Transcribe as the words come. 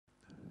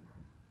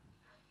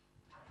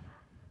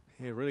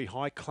Yeah, really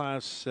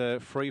high-class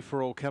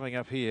free-for-all coming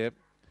up here.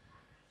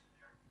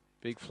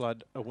 Big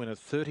Flood a winner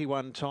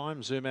 31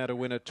 times, Zoom Out a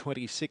winner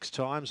 26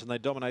 times, and they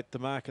dominate the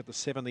mark at the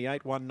 7, the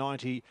 8,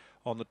 190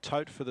 on the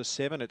tote for the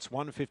 7. It's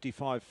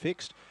 155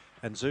 fixed,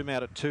 and Zoom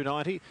Out at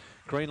 290.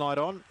 Green light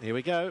on. Here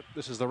we go.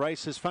 This is the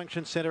races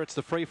function centre. It's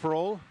the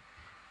free-for-all.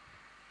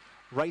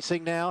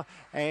 Racing now,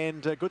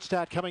 and a good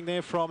start coming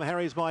there from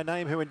Harry's My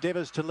Name, who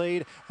endeavours to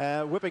lead.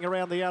 Whipping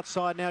around the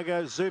outside now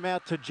goes Zoom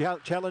Out to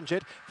challenge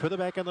it. Further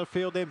back in the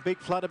field, then Big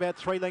Flood about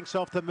 3 lengths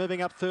off them,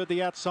 moving up third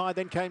the outside.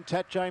 Then came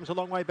Tat James a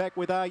long way back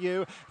with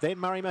RU. Then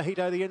Murray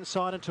Mojito the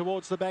inside, and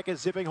towards the back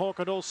is Zipping Hawk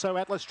and also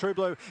Atlas True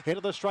Blue.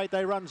 Into the straight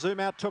they run. Zoom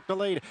Out took the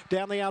lead.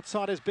 Down the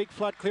outside is Big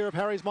Flood, clear of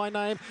Harry's My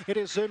Name. It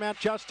is Zoom Out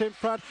just in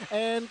front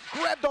and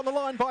grabbed on the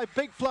line by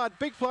Big Flood.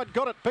 Big Flood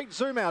got it, beat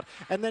Zoom Out.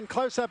 And then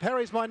close up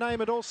Harry's My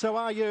Name and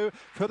also RU.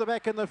 Further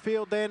back in the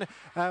field then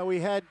we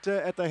had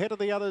at the head of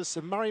the others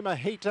Murray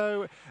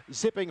Mojito,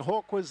 Zipping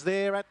Hawk was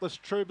there, Atlas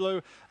True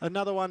Blue,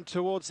 another one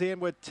towards the end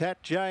with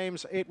Tat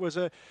James. It was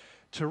a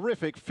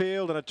terrific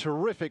field and a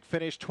terrific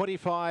finish.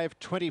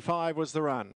 25-25 was the run.